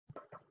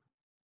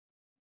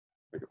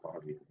Make it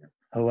foggy in here.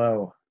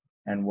 Hello,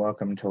 and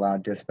welcome to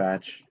Loud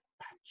Dispatch.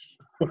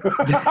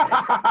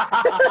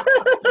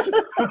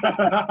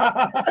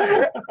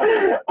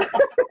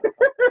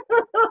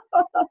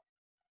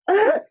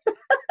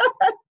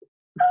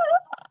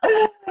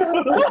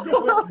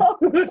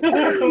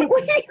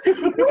 we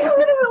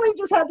literally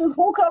just had this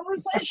whole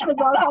conversation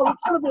about how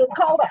it's going to be a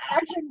call to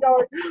action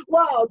going,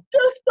 Loud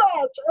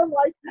Dispatch, and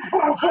like,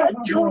 I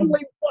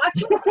totally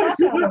watched the fuck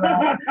out of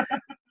that.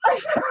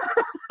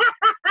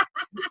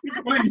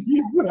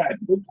 Please, that.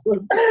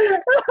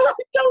 I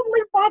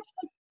totally watched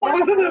the fuck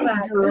out of that.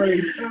 That's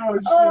great. Oh,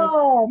 shit.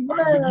 Oh,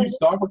 man. Did you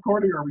stop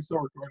recording or are we still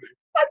recording?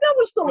 I know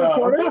we're still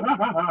recording.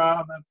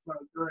 That's so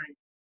great.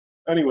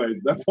 Anyways,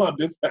 that's on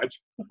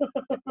Dispatch.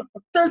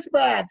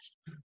 Dispatch.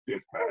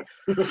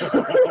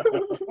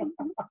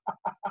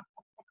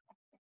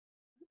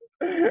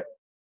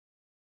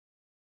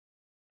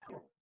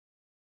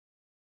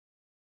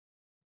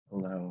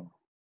 Hello,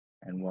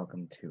 and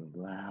welcome to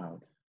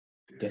Loud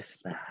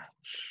Dispatch.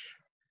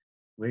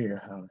 We're your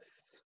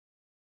hosts,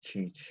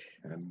 Cheech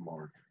And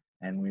Mark.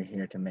 and we're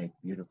here to make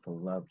beautiful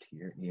love to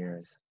your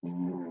ears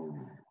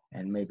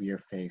and maybe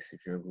your face if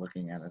you're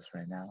looking at us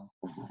right now.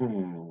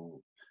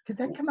 Did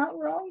that come out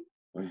wrong?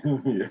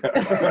 Yeah.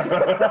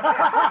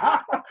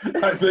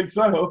 I think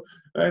so.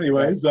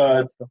 Anyways,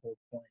 that's the whole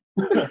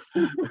point.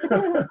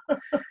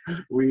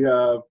 we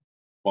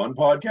fun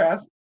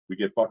podcast. We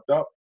get fucked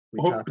up.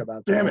 We talk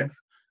about damn things.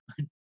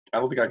 it. I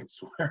don't think I can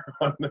swear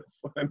on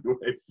this.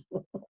 Anyways,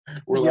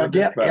 we're Yeah, allowed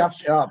get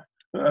dispatch. up.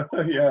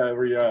 Yeah,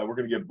 we're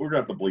gonna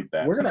have to bleep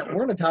that. We're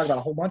gonna talk about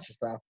a whole bunch of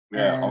stuff.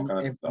 Yeah, all and kinds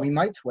of if stuff. we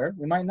might swear,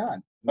 we might not.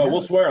 Oh,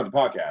 we'll swear on the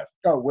podcast.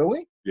 Oh, will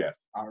we? Yes,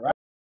 All right.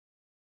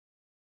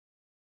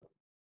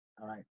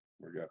 All right.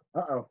 we're good.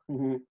 Uh-oh.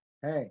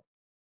 Hey,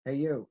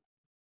 you.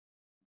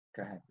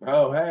 Go ahead.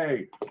 Oh,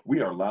 hey,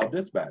 we are Loud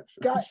Dispatch.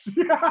 Guys.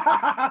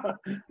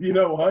 You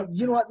know what?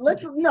 You know what? We're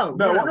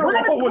we're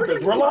gonna roll with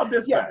this. We're Loud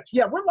Dispatch.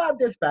 Yeah, we're Loud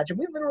Dispatch, and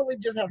we literally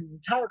just had an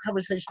entire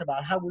conversation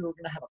about how we were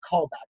going to have a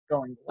callback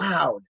going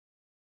Loud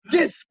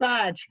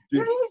Dispatch. You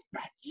didn't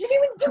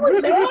even do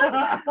it, man.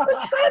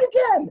 Let's try it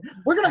again.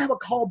 We're going to have a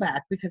callback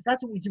because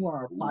that's what we do on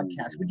our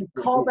podcast. We do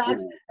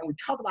callbacks, and we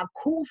talk about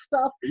cool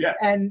stuff. Yes.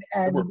 And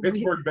we're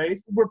Pittsburgh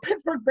based. We're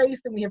Pittsburgh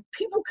based, and we have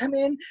people come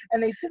in,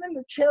 and they sit in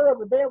the chair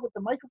over there with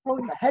the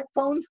microphone and the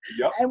headphones,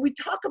 Yep. and we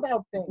talk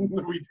about things.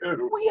 We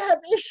do. We have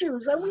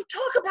issues, and we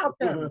talk about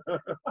them.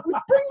 We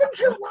bring them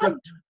to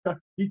light.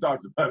 He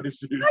talks about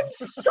issues.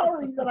 I'm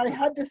sorry that I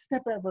had to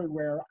step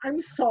everywhere.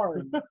 I'm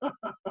sorry.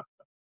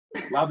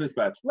 Loud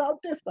Dispatch. Loud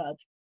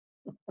Dispatch.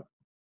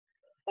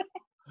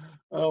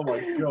 Oh my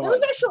That god.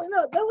 was actually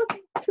that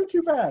wasn't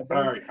too bad.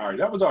 All right.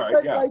 That was all right.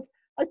 But, Yeah. like,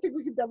 I think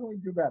we could definitely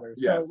do better.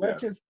 Yes, So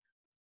let's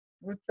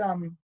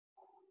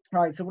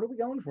all right, so what are we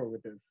going for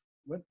with this?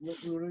 What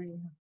are we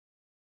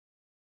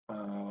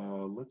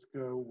Let's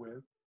go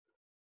with.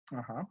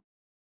 Uh-huh.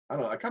 I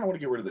don't know. I kind of want to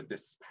get rid of the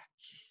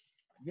dispatch.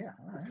 Yeah,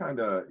 all It's right. kind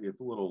of. It's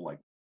a little like.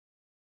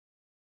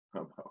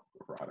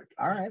 Erotic.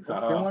 All right,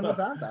 let's do one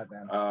without that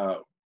then.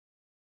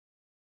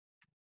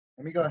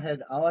 Let me go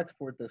ahead. I'll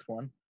export this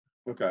one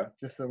Okay.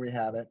 just so we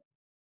have it.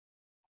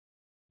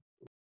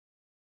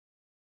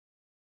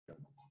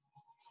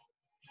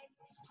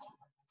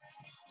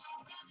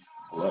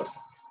 Hello.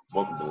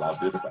 Welcome to Loud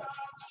Dispatch.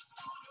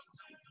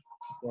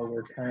 Well,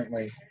 we're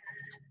currently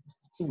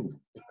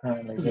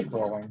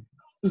Rickrolling.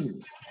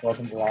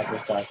 Welcome to Loud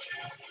Dispatch.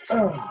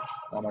 Oh.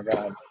 Oh my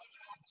God.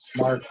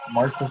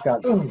 Mark just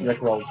got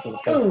Rickrolled for the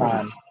first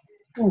time.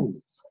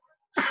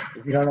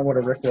 If you don't know what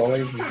a Rickroll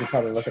is, you should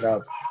probably look it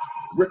up.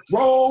 Rick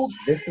roll.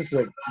 This is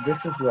what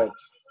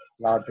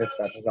Loud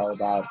Dispatch is all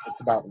about.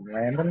 It's about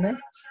randomness.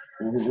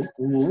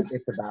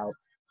 It's about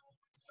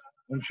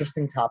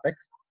interesting topics.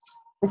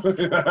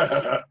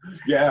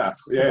 Yeah.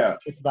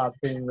 It's about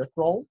being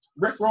Rickrolled.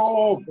 Rick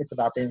roll. It's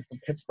about being from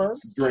Pittsburgh.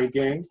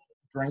 Drinking.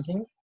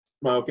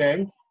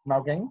 Smoking.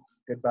 Smoking.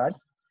 Good bud.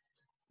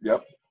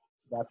 Yep.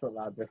 That's what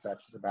Loud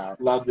Dispatch is about.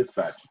 Loud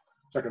Dispatch.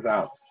 Check us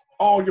out.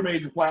 All your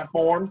major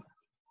platforms.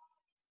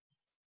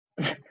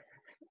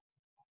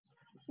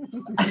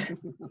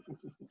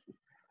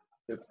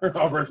 It's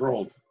Rick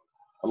rolls.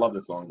 I love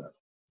this song though.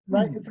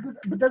 Right? It's good,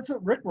 but that's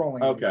what Rickrolling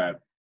is. Okay.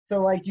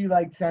 So like you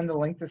send a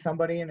link to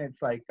somebody and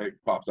it's like It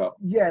pops up.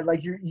 yeah,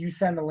 like you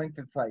send a link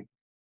that's like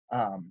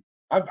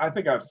I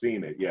think I've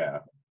seen it. Yeah.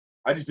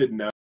 I just didn't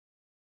know.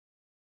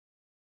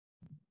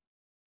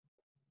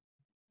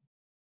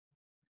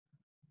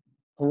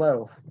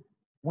 hello,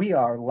 we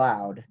are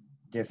Loud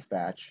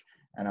Dispatch,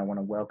 and I want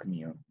to welcome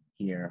you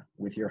here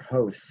with your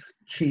hosts,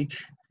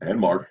 Cheech. And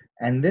Mark.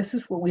 And this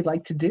is what we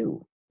like to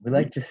do. We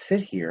like to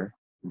sit here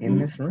in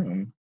this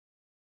room,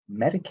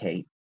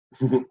 medicate,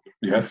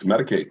 Yes,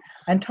 medicate.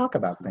 and talk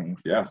about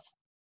things. Yes.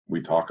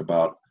 We talk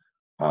about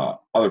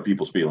other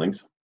people's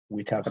feelings.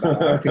 We talk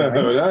about our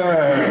feelings.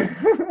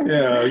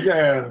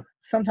 Yeah.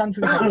 Sometimes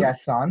we have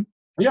guests on,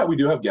 Yeah, we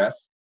do have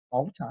guests.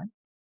 all the time.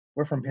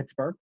 We're from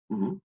Pittsburgh.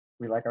 Mm-hmm.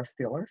 We like our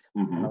Steelers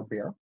and our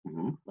beer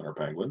Mm-hmm. And our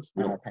Penguins.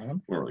 We and don't, our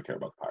Penguins. we don't really care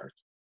about the Pirates.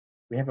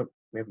 We have a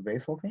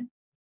baseball team.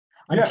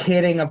 I'm Yeah.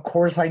 kidding. Of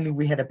course, I knew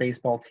we had a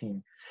baseball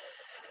team.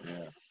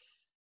 Yeah.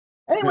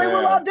 Anyway,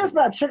 we're Yeah. Loud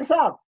Dispatch. Check us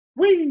out.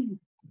 Whee!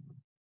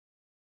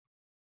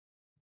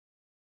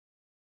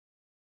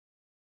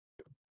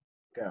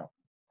 Go.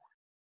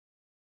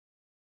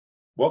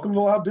 Welcome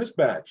to Loud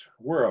Dispatch.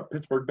 We're a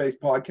Pittsburgh-based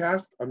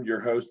podcast. I'm your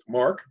host,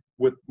 Mark,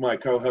 with my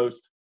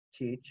co-host.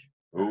 Cheech.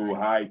 Oh,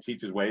 hi.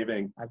 Cheech is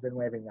waving. I've been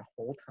waving the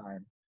whole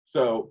time.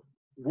 So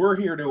we're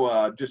here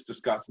to just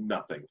discuss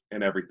nothing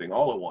and everything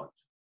all at once.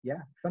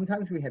 Yeah.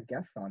 Sometimes we have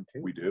guests on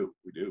too. We do.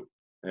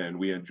 And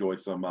we enjoy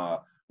some,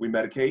 we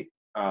medicate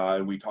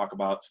and we talk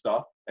about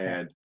stuff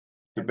and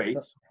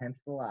debates. Hence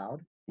the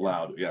loud.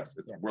 Loud, yes.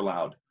 Yeah. We're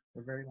loud.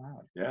 We're very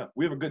loud. Yeah.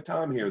 We have a good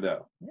time here,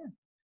 though.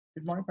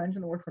 Did Mark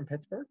mention the word from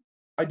Pittsburgh?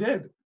 I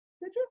did.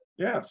 Did you?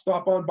 Yeah.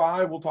 Stop on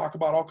by. We'll talk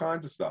about all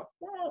kinds of stuff.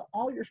 Well,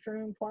 all your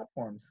streaming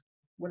platforms.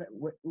 What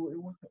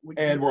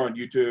And we're on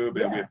YouTube and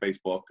we Yeah. have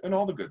Facebook and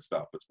all the good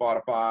stuff. But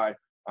Spotify,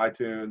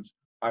 iTunes,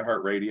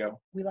 iHeartRadio.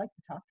 we like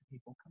to talk to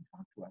people. Come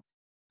talk to us.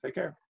 Take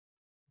care.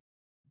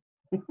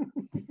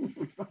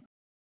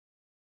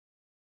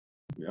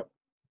 Yep.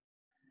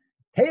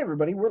 Hey,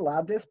 everybody. We're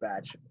Loud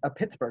Dispatch, a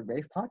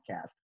Pittsburgh-based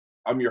podcast.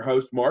 I'm your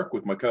host, Mark,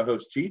 with my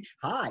co-host, Cheech.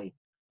 Hi.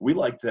 We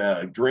like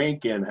to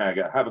drink and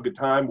have a good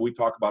time. We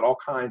talk about all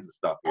kinds of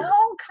stuff here.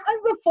 All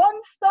kinds of fun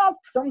stuff.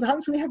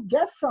 Sometimes we have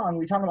guests on.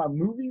 We talk about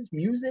movies,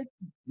 music,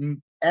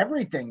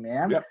 everything,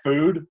 man. Yeah,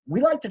 food.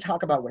 We like to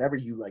talk about whatever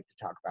you like to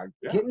talk about.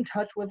 Yeah. Get in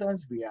touch with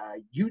us via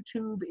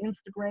YouTube,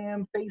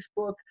 Instagram,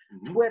 Facebook,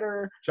 Mhm.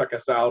 Twitter. Check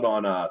us out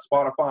on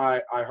Spotify,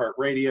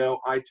 iHeartRadio,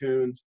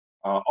 iTunes,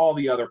 all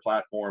the other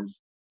platforms.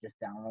 Just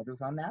download us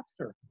on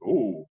Napster.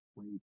 Ooh,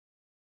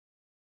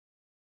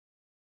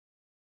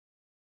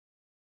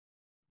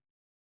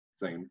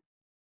 same.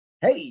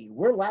 Hey,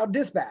 we're Loud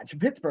Dispatch, a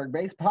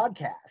Pittsburgh-based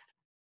podcast.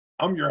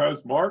 I'm your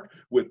host, Mark,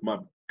 with my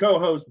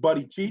co-host,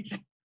 Buddy Cheech.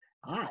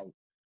 Hi.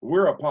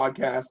 We're a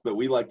podcast that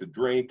we like to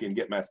drink and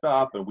get messed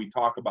up, and we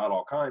talk about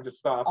all kinds of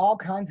stuff. All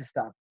kinds of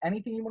stuff.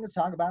 Anything you want to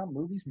talk about,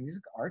 movies,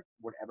 music, art,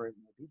 whatever it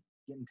may be,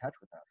 get in touch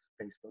with us.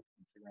 Facebook,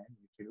 Instagram,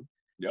 YouTube.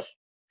 Yep.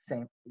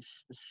 Same.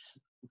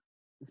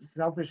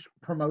 Selfish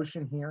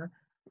promotion here.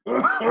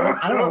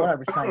 I don't know what I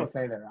was trying to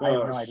say there. I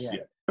have no idea.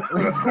 Shit. It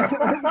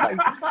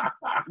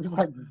was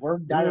like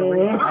word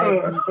diarrhea. I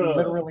have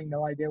literally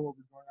no idea what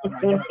was going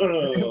on. In my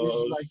head. It was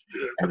just like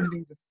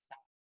everything just.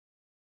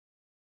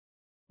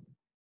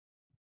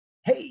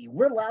 Hey,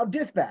 we're Loud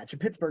Dispatch, a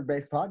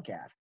Pittsburgh-based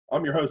podcast.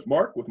 I'm your host,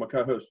 Mark, with my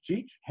co-host,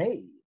 Cheech.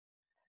 Hey,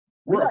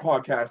 We're a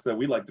podcast that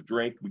we like to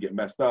drink, we get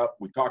messed up,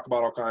 we talk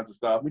about all kinds of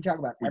stuff, we talk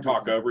about we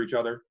talk everything over each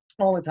other,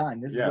 all the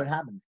time. This is Yeah. what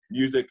happens.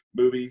 music,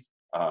 movies,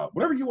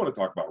 whatever you want to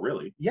talk about,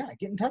 really. Yeah,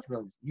 get in touch with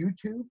us.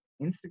 YouTube,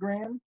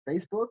 Instagram,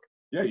 Facebook.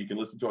 Yeah, you can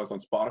listen to us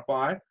on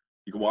Spotify.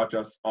 You can watch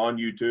us on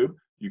YouTube.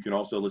 You can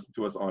also listen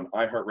to us on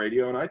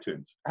iHeartRadio and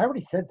iTunes. I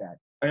already said that.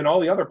 And all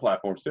the other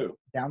platforms, too.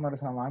 Download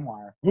us on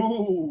LimeWire.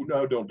 Ooh,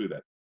 no, don't do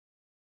that.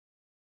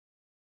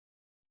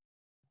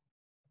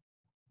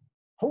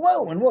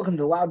 Hello and welcome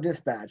to Loud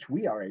Dispatch.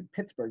 We are a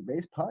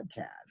Pittsburgh-based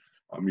podcast.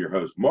 I'm your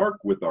host, Mark,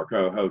 with our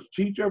co-host,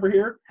 Cheech, over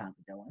here. How's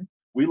it going?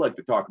 We like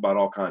to talk about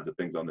all kinds of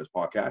things on this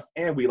podcast,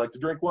 and we like to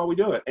drink while we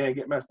do it and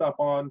get messed up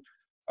on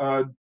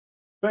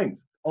things.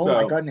 Oh So-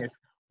 my goodness.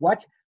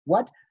 What?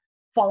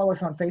 Follow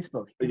us on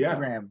Facebook, Yeah.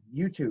 Instagram,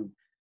 YouTube,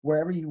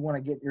 wherever you want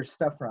to get your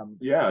stuff from.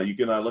 Yeah, you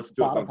can listen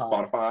to us on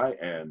Spotify.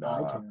 Spotify and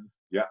iTunes,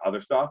 yeah,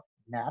 other stuff.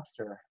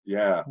 Napster.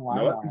 Yeah.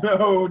 LimeWire.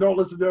 No, don't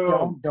listen to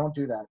them. Don't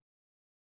do that.